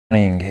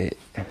Morning.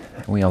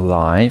 We are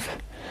live.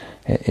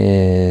 It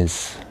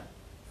is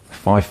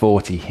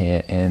 5:40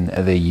 here in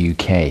the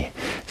UK,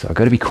 so I've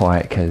got to be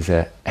quiet because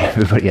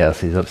everybody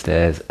else is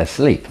upstairs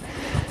asleep.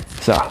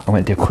 So I'm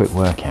going to do a quick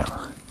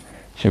workout.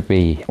 Should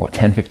be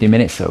 10-15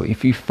 minutes. So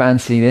if you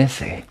fancy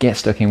this, get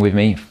stuck in with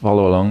me,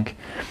 follow along.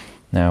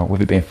 Now,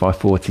 with it being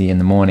 5:40 in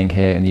the morning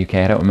here in the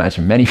UK, I don't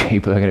imagine many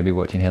people are going to be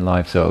watching here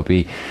live, so it'll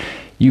be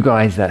you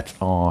guys that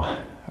are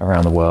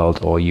around the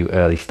world, or you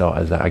early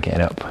starters that are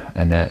getting up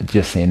and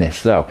just seeing this.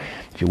 So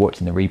if you're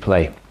watching the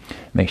replay,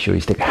 make sure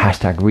you stick a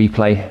hashtag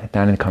replay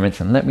down in the comments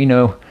and let me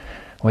know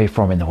where you're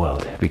from in the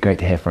world. It'd be great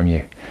to hear from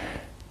you.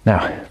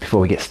 Now,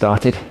 before we get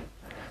started,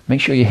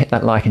 make sure you hit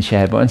that like and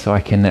share button so I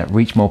can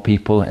reach more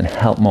people and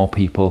help more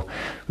people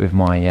with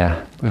my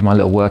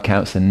little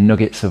workouts and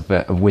nuggets of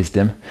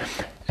wisdom.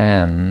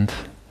 And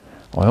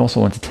I also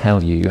want to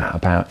tell you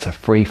about a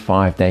free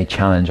 5-day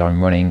challenge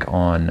I'm running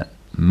on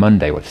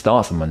Monday. Well, it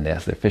starts on Monday.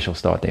 That's the official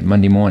start date,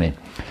 Monday morning.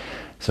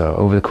 So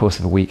over the course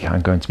of a week,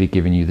 I'm going to be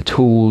giving you the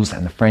tools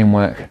and the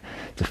framework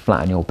to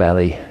flatten your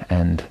belly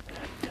and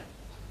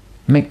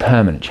make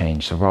permanent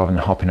change. So rather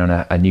than hopping on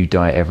a new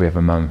diet every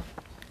other month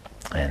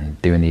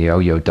and doing the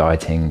yo-yo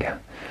dieting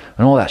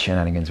and all that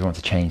shenanigans, we want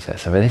to change that.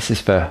 So this is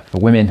for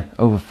women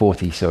over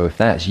 40. So if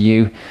that's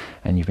you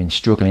and you've been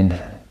struggling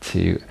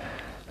to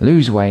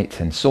lose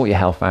weight and sort your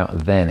health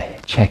out, then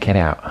check it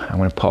out. I'm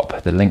going to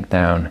pop the link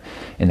down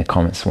in the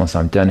comments once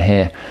I'm done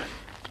here.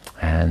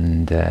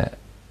 And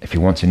if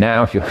you want to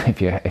now, if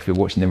you're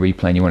watching the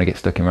replay and you want to get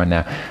stuck in right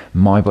now,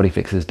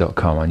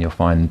 mybodyfixers.com, and you'll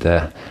find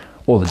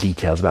all the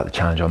details about the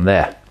challenge on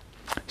there.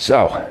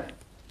 So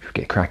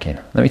get cracking.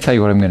 Let me tell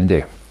you what I'm going to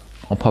do.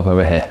 I'll pop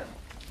over here.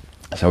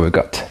 So we've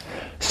got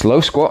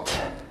slow squat,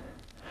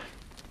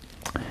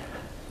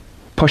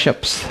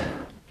 push-ups,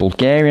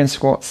 Bulgarian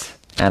squats,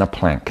 and a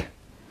plank.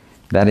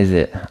 That is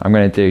it. I'm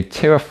going to do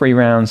 2 or 3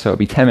 rounds, so it'll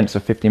be 10 minutes or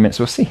 15 minutes.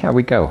 We'll see how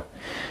we go.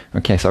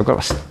 Okay, so I've got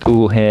a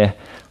stool here,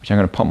 which I'm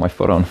going to pop my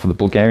foot on for the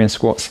Bulgarian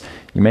squats.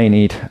 You may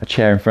need a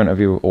chair in front of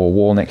you or a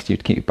wall next to you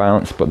to keep your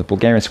balance, but the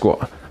Bulgarian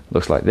squat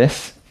looks like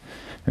this.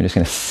 I'm just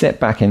going to sit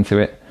back into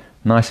it,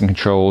 nice and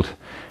controlled,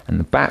 and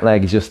the back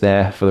leg is just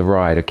there for the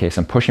ride. Okay,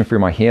 so I'm pushing through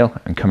my heel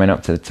and coming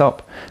up to the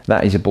top.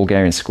 That is a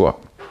Bulgarian squat.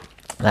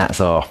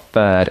 That's our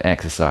third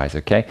exercise,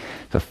 okay?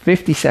 So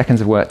 50 seconds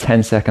of work,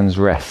 10 seconds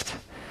rest.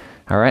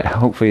 All right,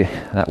 hopefully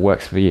that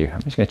works for you.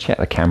 I'm just going to check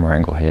the camera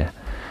angle here.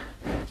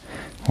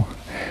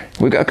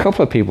 We've got a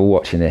couple of people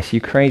watching this. You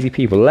crazy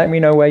people, let me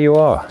know where you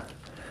are,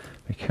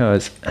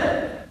 because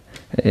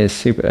it is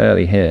super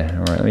early here.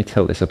 All right, let me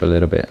tilt this up a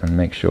little bit and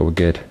make sure we're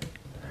good.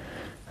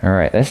 All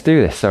right, let's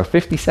do this. So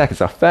 50 seconds.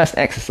 Our first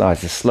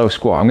exercise is slow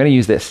squat. I'm going to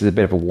use this as a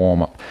bit of a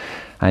warm-up.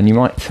 And you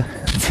might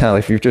tell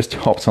if you've just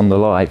hopped on the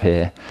live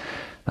here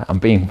that I'm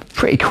being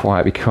pretty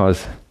quiet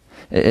because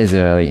it is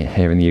early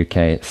here in the UK.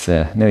 It's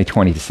nearly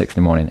 20 to 6 in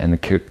the morning, and the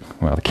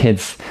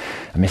kids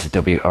and Mrs.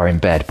 W are in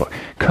bed. But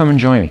come and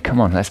join me. Come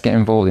on, let's get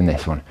involved in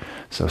this one.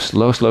 So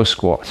slow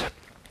squat.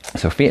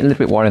 So feet a little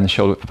bit wider than the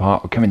shoulder width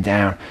apart. We're coming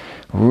down.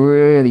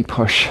 Really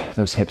push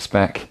those hips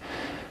back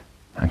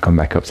and come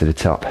back up to the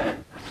top.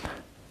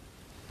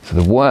 So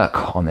the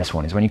work on this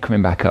one is when you're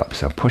coming back up.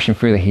 So pushing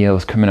through the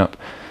heels, coming up,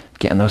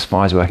 getting those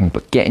thighs working,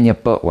 but getting your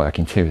butt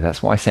working too.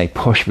 That's why I say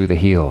push through the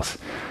heels.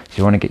 So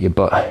you want to get your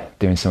butt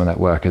doing some of that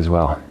work as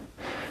well.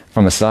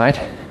 From the side,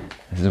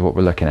 this is what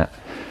we're looking at.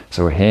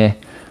 So we're here,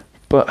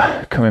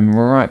 butt coming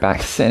right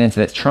back, sitting into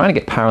this, trying to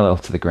get parallel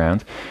to the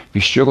ground. If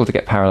you struggle to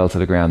get parallel to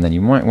the ground, then you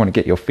might want to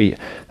get your feet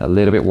a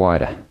little bit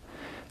wider.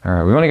 All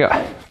right, we've only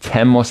got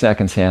 10 more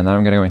seconds here, and then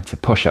I'm going to go into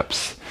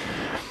push-ups.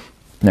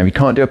 Now, if you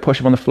can't do a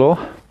push-up on the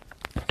floor,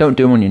 don't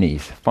do them on your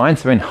knees. Find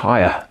something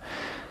higher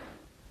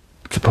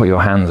to put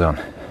your hands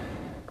on.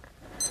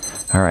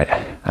 All right,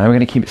 and we're going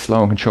to keep it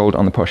slow and controlled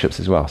on the push-ups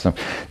as well. So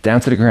down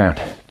to the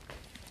ground.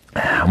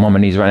 I'm on my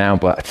knees right now,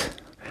 but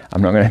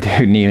I'm not going to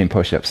do kneeling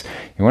push-ups.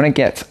 You want to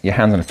get your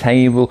hands on a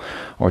table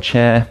or a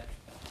chair.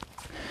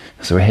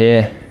 So we're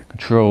here,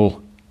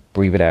 control,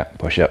 breathe it out,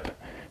 push up.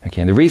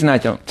 Okay, and the reason I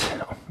don't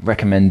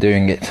recommend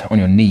doing it on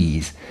your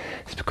knees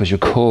is because your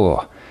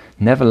core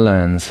never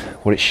learns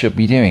what it should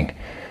be doing.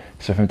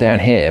 So if I'm down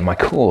here, my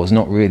core is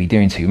not really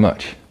doing too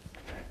much.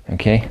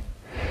 Okay?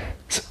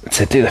 So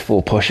to do the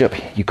full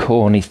push-up, your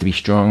core needs to be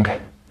strong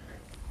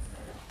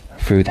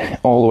through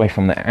all the way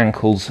from the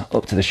ankles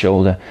up to the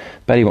shoulder,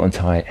 belly button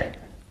tight.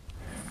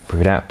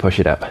 Breathe it out,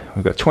 push it up.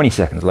 We've got 20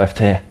 seconds left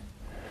here.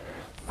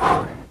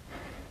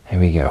 Here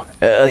we go.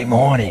 Early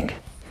morning.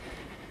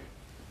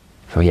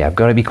 So yeah, I've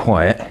got to be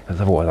quiet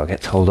because otherwise I'll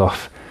get told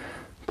off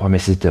by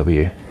Mrs.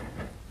 W.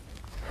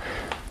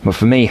 But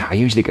for me, I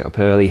usually get up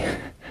early,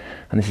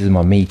 and this is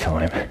my me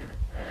time.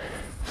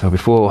 So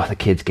before the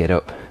kids get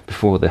up,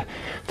 before the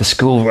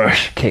school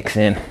rush kicks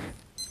in,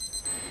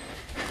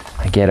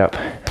 I get up,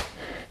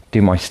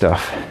 do my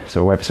stuff.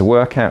 So whether it's a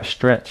workout,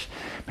 stretch,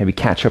 maybe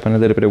catch up on a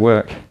little bit of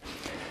work,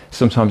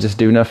 sometimes just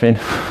do nothing,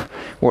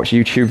 watch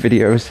YouTube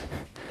videos.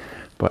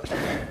 But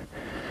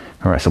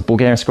all right, so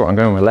Bulgarian squat, I'm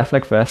going with my left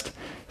leg first,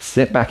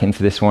 sit back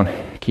into this one,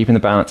 keeping the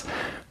balance,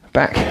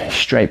 back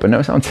straight, but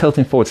notice I'm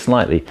tilting forward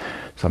slightly,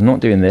 so I'm not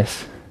doing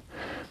this.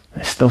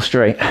 It's still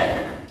straight.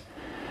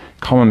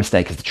 Common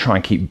mistake is to try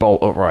and keep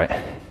bolt upright.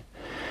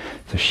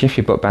 So shift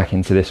your butt back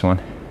into this one.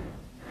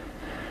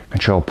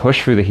 Control,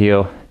 push through the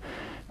heel,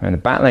 and the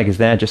back leg is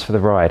there just for the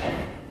ride.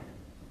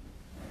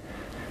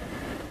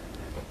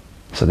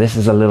 So this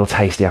is a little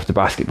tasty after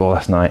basketball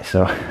last night,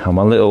 so I'm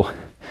a little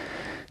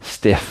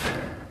stiff.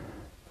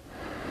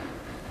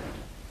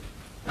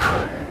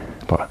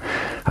 But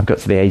I've got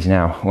to the age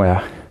now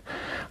where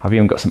I've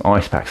even got some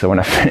ice packs, so when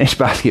I finish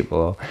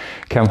basketball,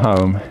 come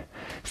home,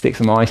 stick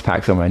some ice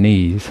packs on my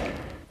knees,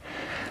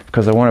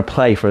 because I want to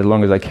play for as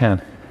long as I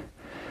can.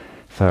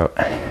 So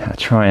I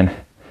try and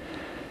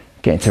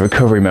get into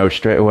recovery mode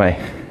straight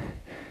away.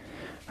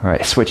 All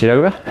right, switch it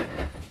over.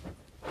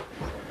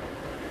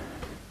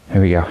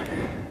 Here we go.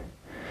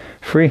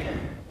 3,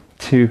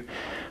 2,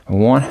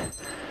 1.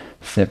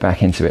 Step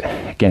back into it.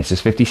 Again, it's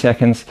just 50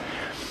 seconds.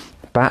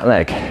 Back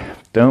leg.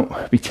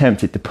 Don't be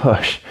tempted to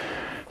push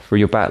through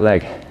your back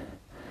leg.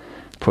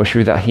 Push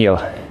through that heel.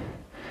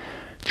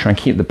 Try and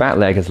keep the back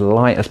leg as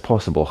light as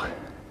possible.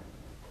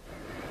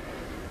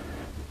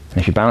 And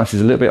if your balance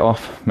is a little bit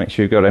off, make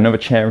sure you've got another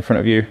chair in front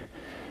of you.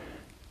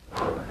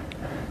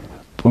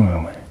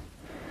 Boom.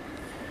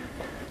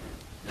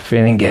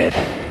 Feeling good.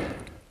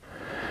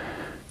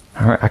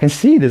 All right, I can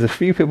see there's a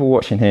few people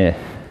watching here.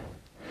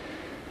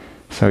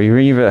 So you're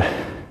either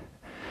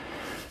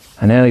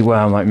an early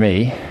worm like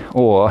me,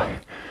 or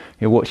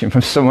you're watching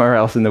from somewhere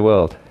else in the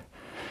world,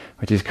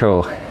 which is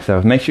cool.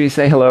 So make sure you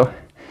say hello.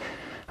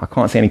 I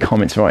can't see any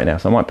comments right now,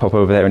 so I might pop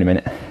over there in a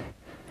minute.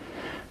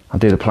 I'll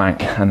do the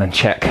plank and then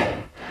check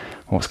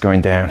what's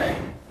going down.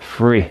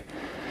 3,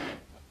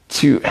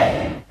 2,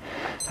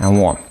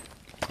 and 1. All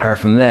right,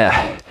 from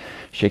there,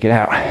 shake it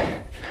out,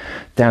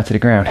 down to the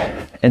ground,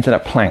 into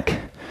that plank.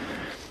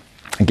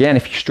 Again,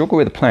 if you struggle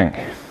with the plank,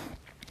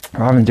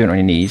 rather than doing it on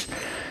your knees,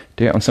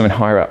 do it on something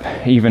higher up.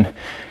 Even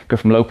go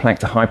from low plank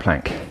to high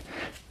plank.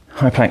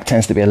 High plank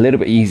tends to be a little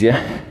bit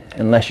easier,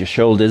 unless your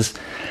shoulders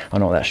are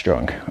not that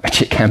strong,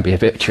 which it can be a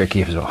bit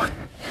tricky as well.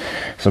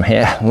 So I'm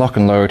here, lock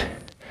and load.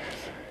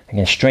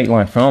 Again, straight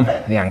line from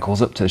the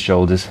ankles up to the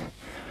shoulders.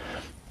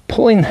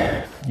 Pulling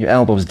your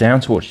elbows down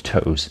towards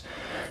your toes.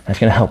 That's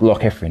going to help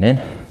lock everything in.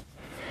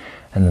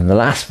 And then the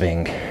last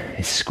thing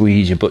is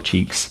squeeze your butt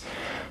cheeks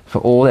for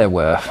all they're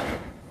worth.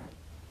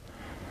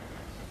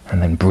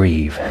 And then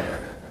breathe.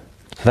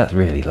 So that's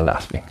really the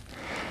last thing.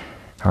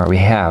 All right, we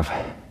have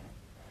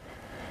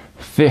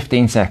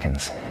 15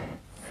 seconds.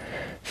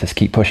 So let's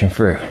keep pushing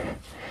through.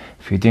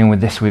 If you're doing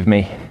this with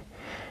me,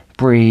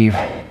 breathe,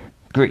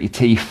 grit your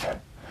teeth.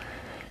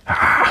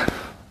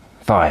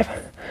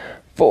 5,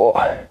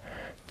 4,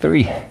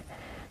 3,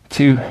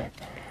 2,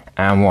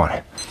 and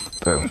 1.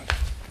 Boom.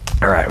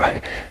 All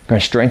right,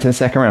 going straight into the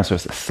second round. So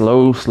it's a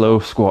slow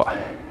squat.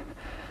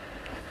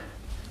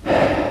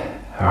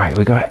 All right,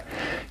 we got it.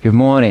 Good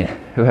morning,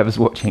 whoever's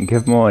watching,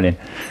 good morning.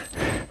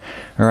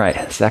 All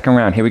right, second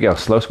round, here we go.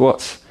 Slow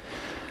squats.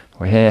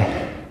 We're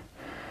here.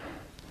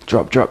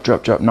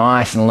 Drop,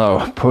 nice and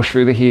low. Push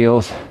through the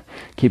heels.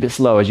 Keep it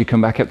slow as you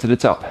come back up to the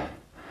top.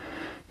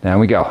 Down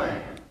we go.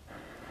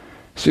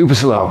 Super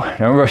slow,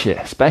 don't rush it,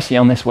 especially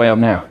on this way up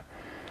now.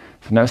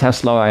 So notice how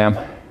slow I am.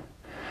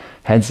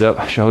 Heads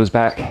up, shoulders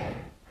back.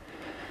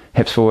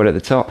 Hips forward at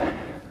the top.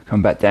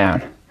 Come back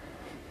down.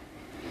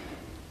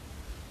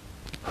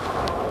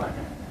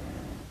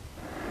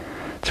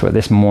 So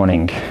this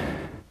morning, it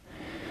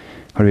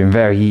would have been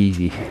very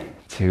easy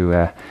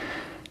to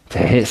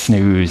hit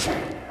snooze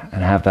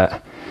and have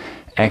that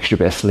extra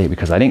bit of sleep,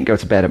 because I didn't go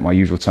to bed at my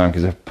usual time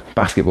because of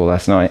basketball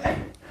last night.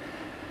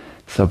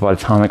 So by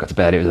the time I got to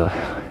bed, it was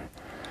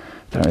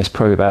it's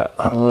probably about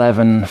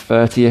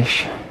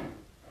 11:30ish.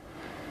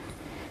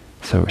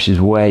 So which is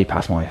way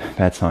past my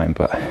bedtime,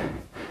 but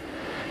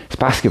it's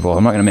basketball.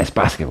 I'm not going to miss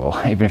basketball,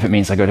 even if it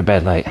means I go to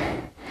bed late.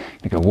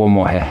 I'm going to go one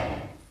more here.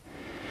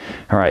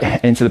 All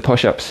right, into the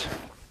push-ups.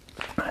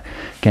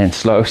 Again,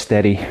 slow,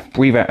 steady.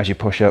 Breathe out as you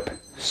push up.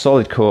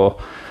 Solid core.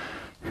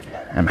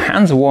 And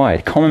hands are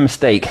wide. Common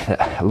mistake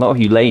that a lot of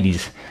you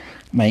ladies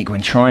make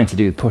when trying to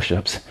do the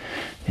push-ups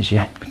is you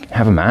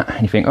have a mat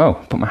and you think, oh,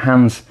 put my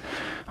hands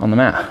on the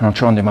mat and I'll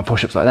try and do my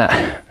push-ups like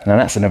that. Now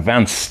that's an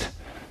advanced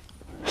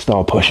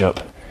style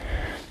push-up.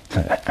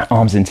 So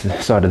arms into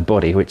the side of the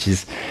body, which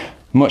is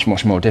much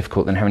more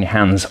difficult than having your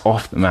hands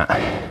off the mat.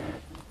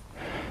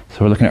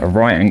 So we're looking at a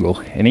right angle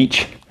in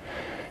each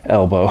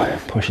elbow,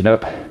 push it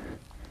up,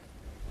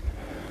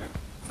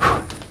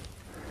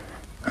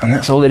 and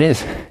that's all it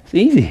is. It's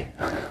easy.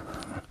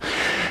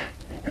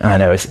 I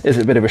know it's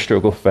a bit of a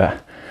struggle for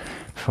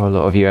a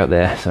lot of you out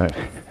there, so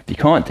if you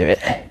can't do it,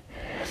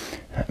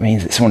 that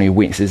means it's one of your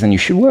weaknesses and you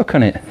should work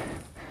on it.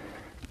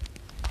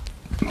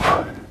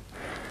 Got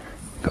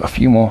a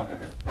few more.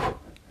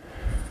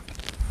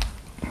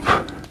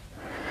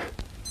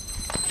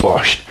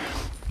 Bosh.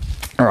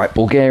 All right,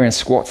 Bulgarian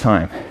squat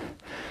time.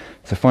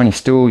 So find your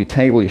stool, your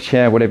table, your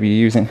chair, whatever you're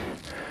using.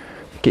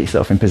 Get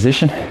yourself in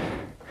position.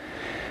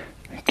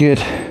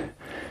 Good.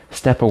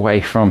 Step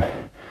away from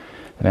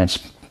the bench.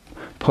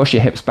 Push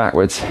your hips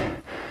backwards,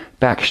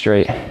 back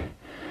straight.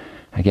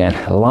 Again,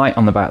 light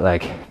on the back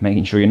leg,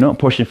 making sure you're not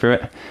pushing through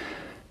it.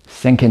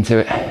 Sink into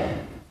it.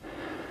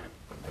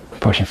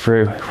 Pushing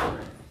through.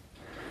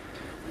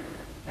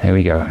 There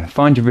we go.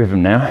 Find your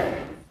rhythm now.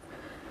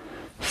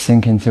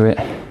 Sink into it.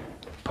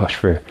 Push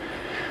through.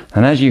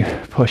 And as you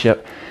push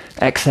up,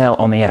 exhale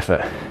on the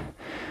effort.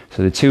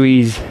 So the 2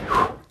 E's.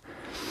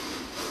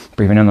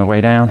 Breathing on the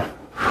way down.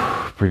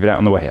 Breathe it out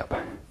on the way up.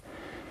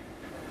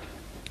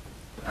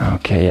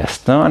 Okay, yeah,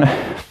 starting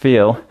to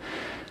feel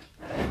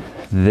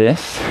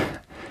this.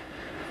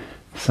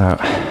 So,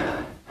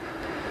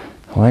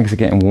 the legs are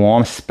getting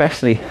warm,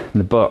 especially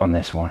the butt on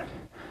this one.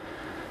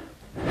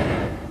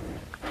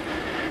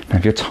 Now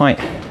if you're tight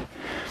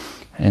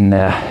in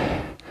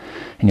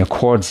your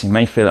quads, you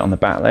may feel it on the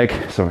back leg,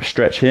 so a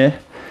stretch here.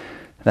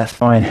 That's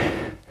fine.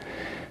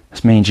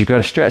 This means you've got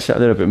to stretch that a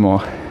little bit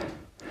more.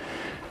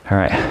 All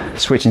right,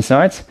 switching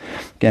sides.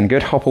 Again,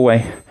 good hop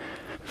away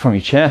from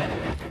your chair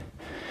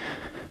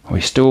or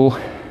your stool.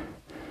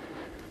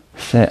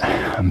 Sit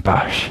and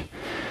bash.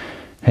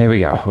 Here we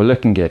go, we're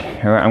looking good.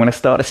 All right, I'm gonna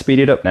start to speed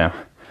it up now.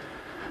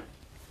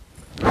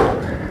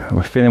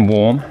 We're feeling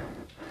warm.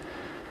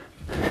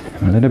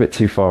 I'm a little bit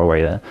too far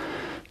away there.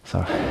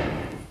 So,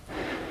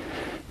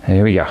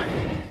 here we go.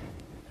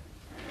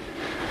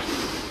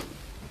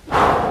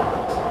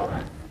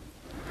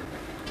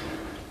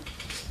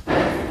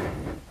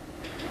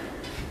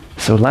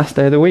 So last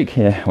day of the week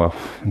here, well,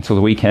 until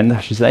the weekend, I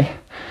should say.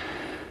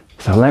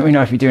 So let me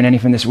know if you're doing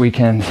anything this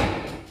weekend,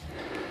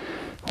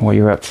 what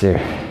you're up to.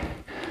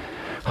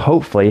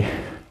 Hopefully,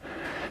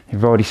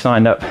 you've already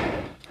signed up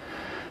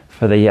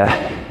for the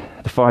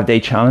 5-day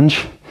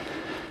challenge,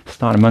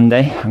 starting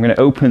Monday. I'm going to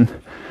open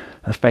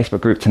a Facebook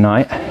group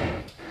tonight.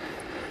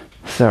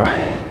 So,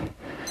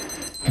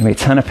 going to be a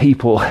ton of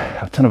people,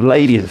 a ton of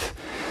ladies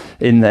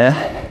in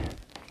there,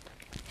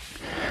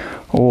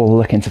 all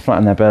looking to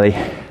flatten their belly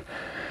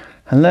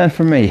and learn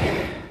from me.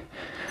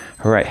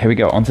 All right, here we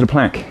go, onto the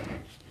plank.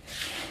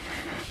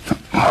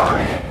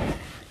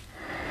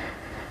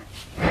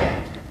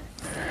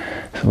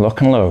 So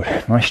lock and load,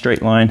 nice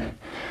straight line.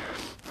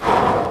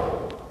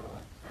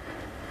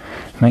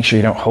 Make sure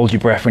you don't hold your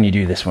breath when you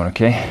do this one,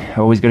 okay?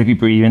 Always got to be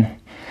breathing.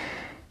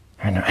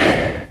 And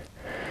a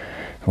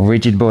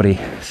rigid body,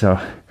 so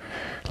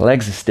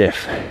legs are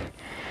stiff,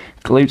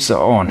 glutes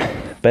are on,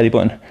 belly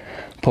button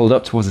pulled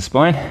up towards the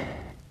spine.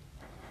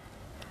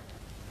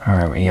 All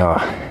right, we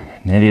are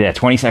nearly there,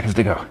 20 seconds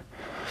to go.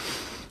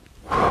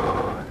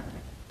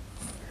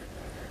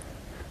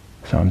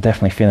 So I'm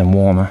definitely feeling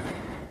warmer.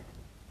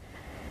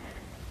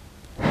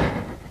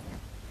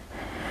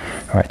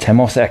 All right, 10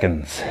 more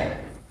seconds.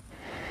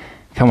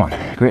 Come on,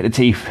 grit the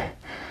teeth.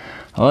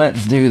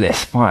 Let's do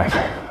this.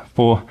 5,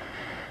 4,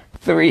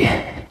 3,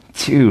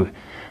 2,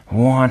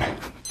 1,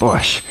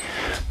 push.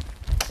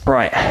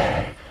 Right,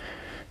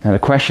 now the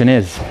question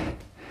is,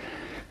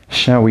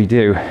 shall we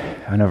do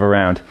another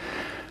round?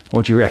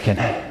 What do you reckon?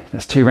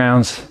 That's 2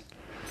 rounds.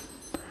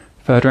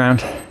 Third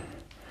round?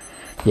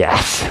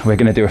 Yes, we're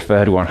gonna do a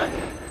third one.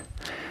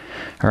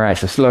 All right,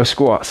 so slow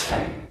squats.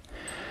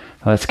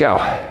 Let's go.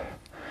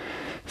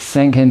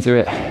 Sink into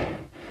it.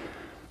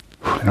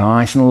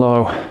 Nice and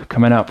low,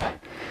 coming up.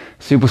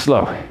 Super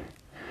slow.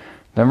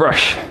 Don't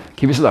rush,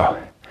 keep it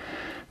slow.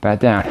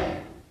 Back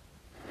down.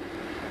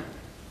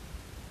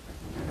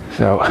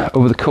 So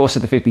over the course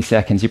of the 50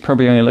 seconds, you're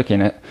probably only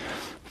looking at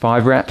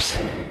 5 reps.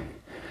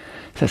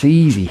 So that's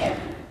easy.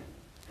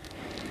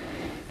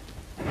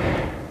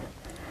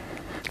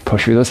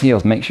 Push through those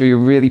heels, make sure you're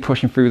really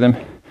pushing through them.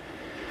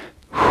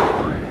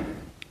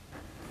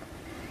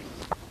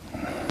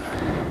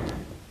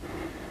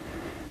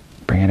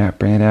 Bring it up,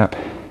 bring it up.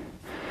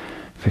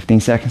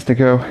 15 seconds to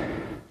go.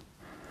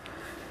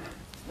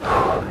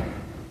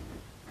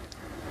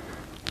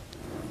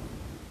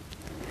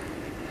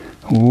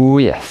 Oh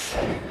yes,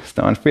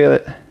 starting to feel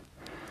it.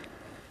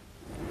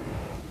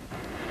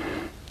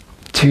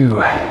 2,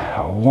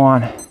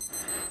 1,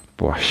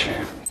 push.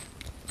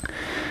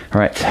 All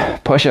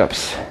right,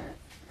 push-ups.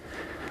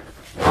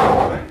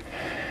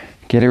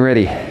 Get it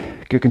ready,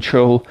 good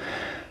control.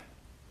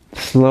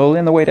 Slowly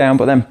on the way down,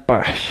 but then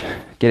bash,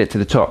 get it to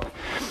the top.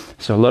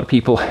 So a lot of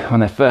people,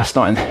 when they're first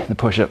starting the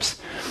push-ups,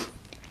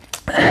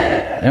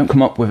 they don't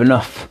come up with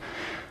enough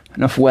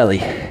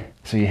welly.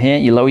 So you're here,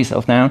 you lower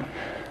yourself down.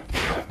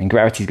 I mean,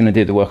 gravity's going to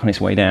do the work on its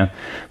way down,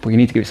 but you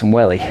need to give it some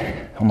welly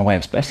on the way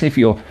up, especially if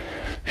you're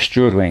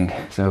struggling.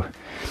 So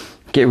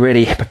get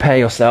ready, prepare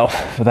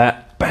yourself for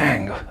that.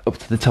 Bang, up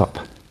to the top.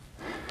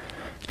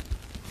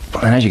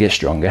 And as you get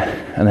stronger,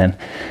 and then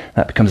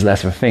that becomes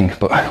less of a thing.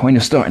 But when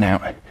you're starting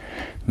out,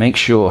 make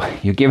sure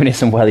you're giving it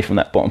some welly from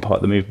that bottom part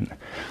of the movement.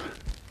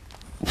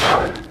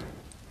 All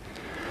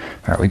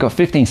right, we've got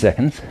 15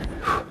 seconds.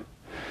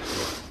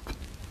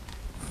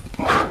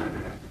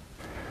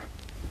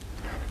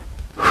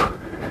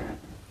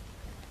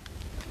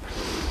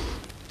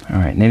 All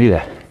right, nearly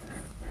there.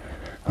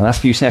 The last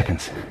few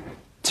seconds.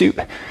 2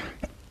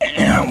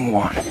 and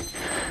 1.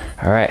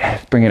 All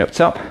right, bring it up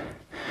top.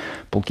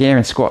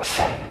 Bulgarian squats.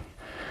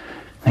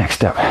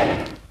 Next up.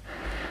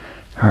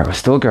 All right, we're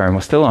still going,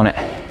 we're still on it.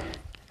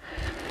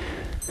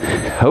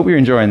 Hope you're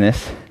enjoying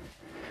this.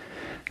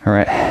 All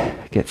right,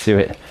 get to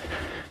it.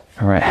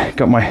 All right,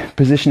 got my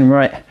position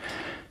right.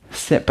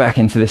 Step back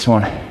into this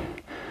one.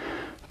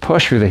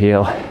 Push through the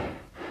heel.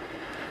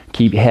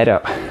 Keep your head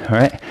up, all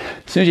right?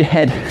 As soon as your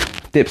head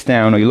dips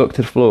down or you look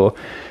to the floor,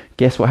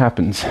 guess what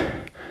happens?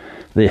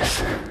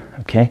 This,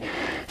 okay?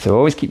 So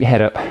always keep your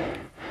head up.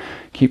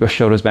 Keep your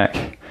shoulders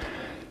back.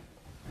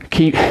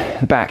 Keep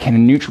the back in a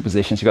neutral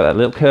position, so you've got that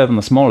little curve on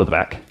the small of the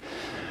back.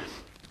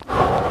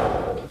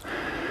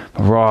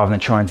 Rather than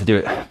trying to do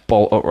it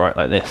bolt upright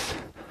like this.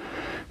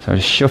 So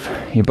just shove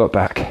your butt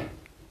back.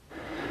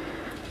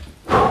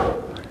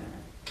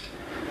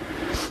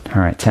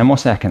 All right, 10 more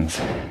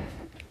seconds.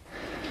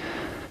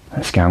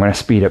 Let's go, I'm gonna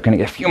speed up, gonna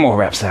get a few more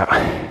reps out.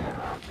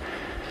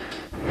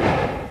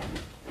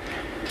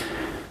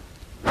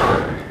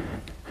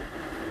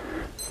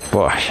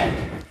 Bosh.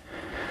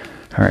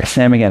 All right,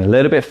 same again, a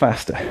little bit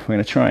faster. We're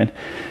gonna try and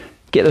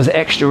get those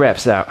extra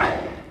reps out.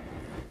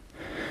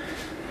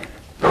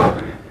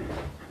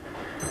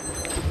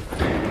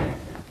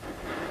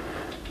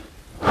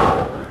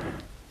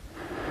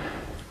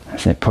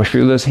 That's it, push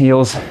through those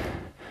heels.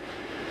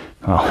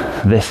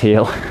 Well, this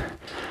heel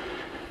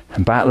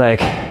and back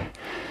leg.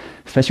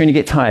 Especially when you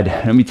get tired,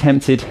 don't be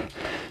tempted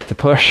to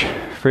push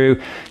through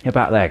your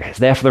back leg. It's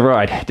there for the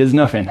ride, it does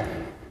nothing.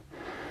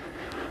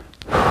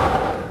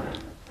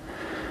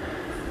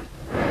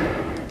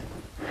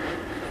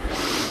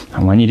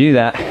 And when you do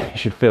that, you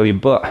should feel your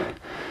butt,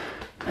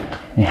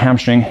 your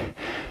hamstring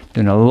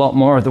doing a lot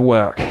more of the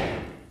work.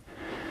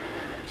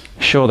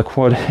 Sure, the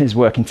quad is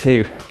working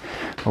too,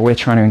 but we're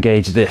trying to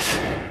engage this.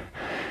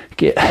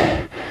 Get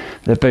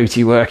the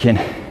booty working.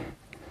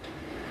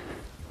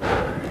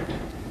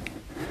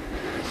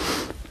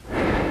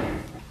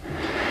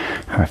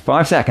 All right,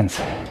 5 seconds.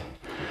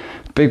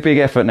 Big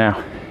effort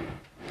now.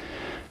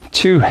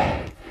 2,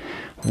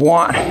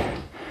 1.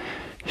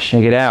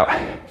 Shake it out.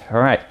 All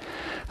right,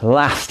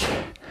 last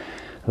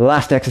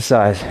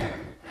exercise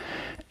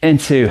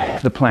into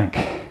the plank.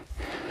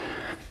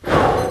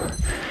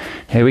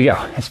 Here we go.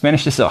 Let's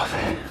finish this off.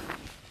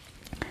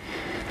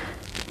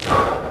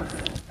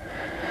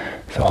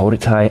 So hold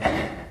it tight.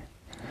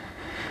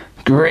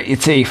 Grit your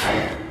teeth.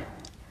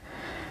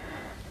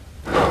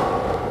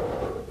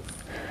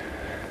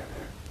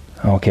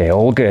 Okay,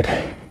 all good.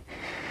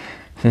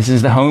 This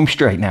is the home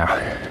straight now.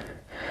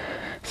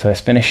 So let's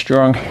finish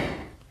strong.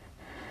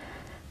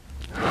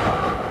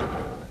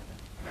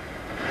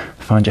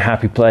 Find your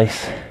happy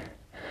place.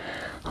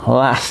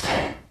 Last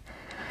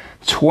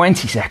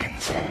 20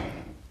 seconds.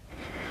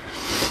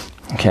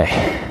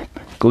 Okay,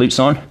 glutes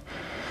on,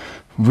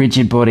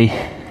 rigid body.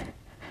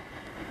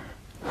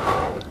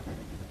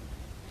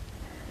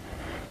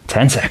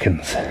 10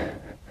 seconds.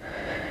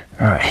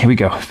 All right, here we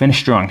go, finish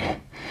strong.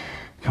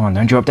 Come on,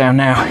 don't drop down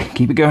now.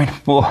 Keep it going.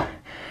 4,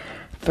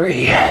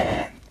 3,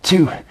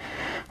 2,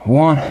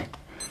 1,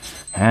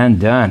 and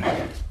done.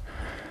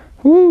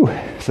 Woo!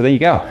 So there you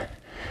go.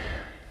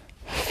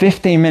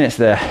 15 minutes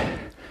there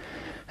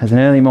as an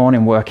early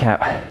morning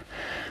workout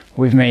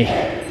with me,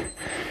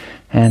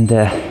 and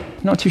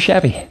not too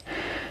shabby.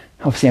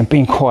 Obviously, I'm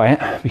being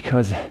quiet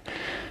because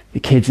the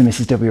kids and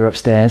Mrs. W are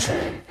upstairs.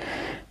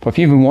 But if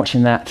you've been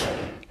watching that,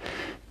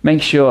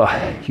 make sure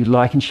you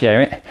like and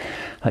share it.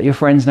 Let your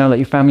friends know, let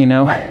your family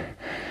know.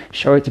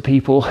 Show it to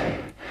people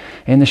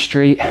in the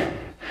street,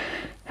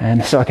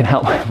 and so I can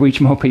help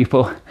reach more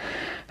people.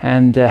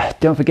 And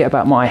don't forget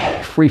about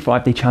my free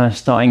 5-day challenge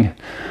starting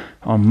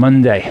on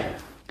Monday.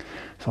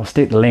 So I'll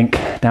stick the link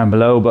down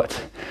below,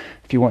 but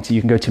if you want to,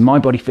 you can go to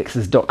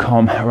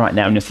mybodyfixers.com right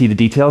now and you'll see the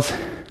details.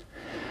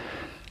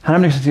 And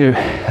I'm just going to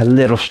do a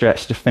little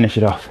stretch to finish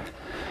it off.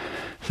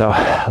 So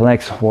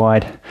legs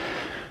wide,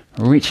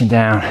 reaching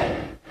down,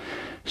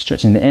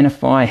 stretching the inner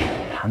thigh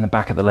and the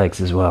back of the legs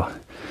as well.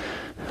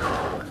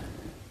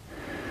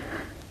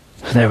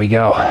 So there we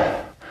go.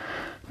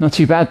 Not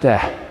too bad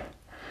there.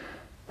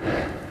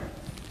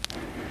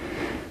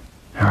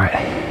 All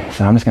right,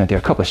 so I'm just going to do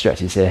a couple of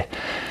stretches here,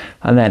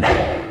 and then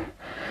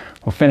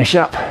we'll finish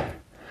up.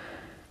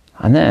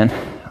 And then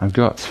I've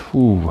got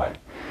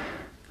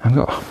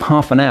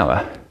half an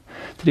hour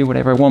to do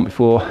whatever I want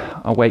before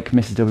I wake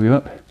Mrs. W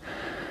up.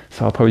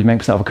 So I'll probably make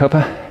myself a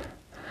cuppa,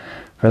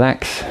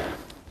 relax,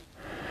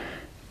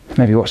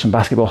 maybe watch some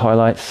basketball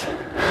highlights.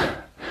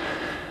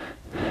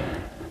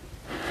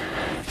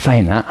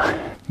 Saying that,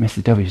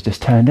 Mrs. W's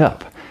just turned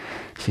up.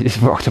 She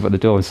just rocked up at the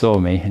door and saw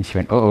me, and she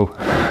went, "Uh-oh."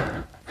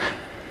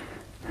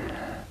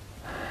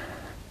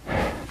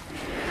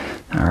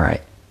 All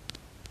right,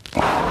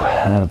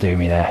 that'll do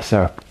me there.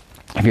 So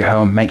if you're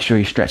home, make sure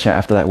you stretch out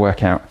after that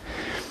workout.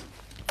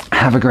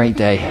 Have a great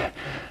day.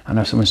 I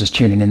know someone's just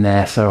tuning in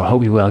there, so I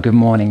hope you will. Good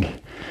morning.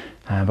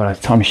 But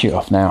it's time to shoot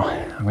off now.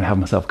 I'm going to have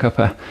myself a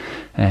cuppa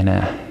and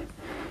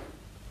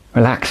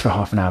relax for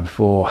half an hour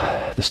before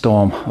the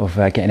storm of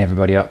getting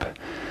everybody up.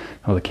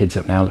 All the kids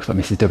up now. Looks like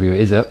Mrs. W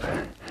is up.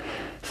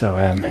 So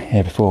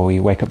yeah, before we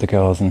wake up the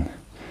girls and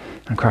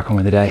crack on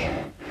with the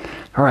day.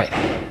 All right.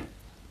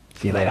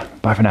 See you later.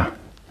 Bye for now.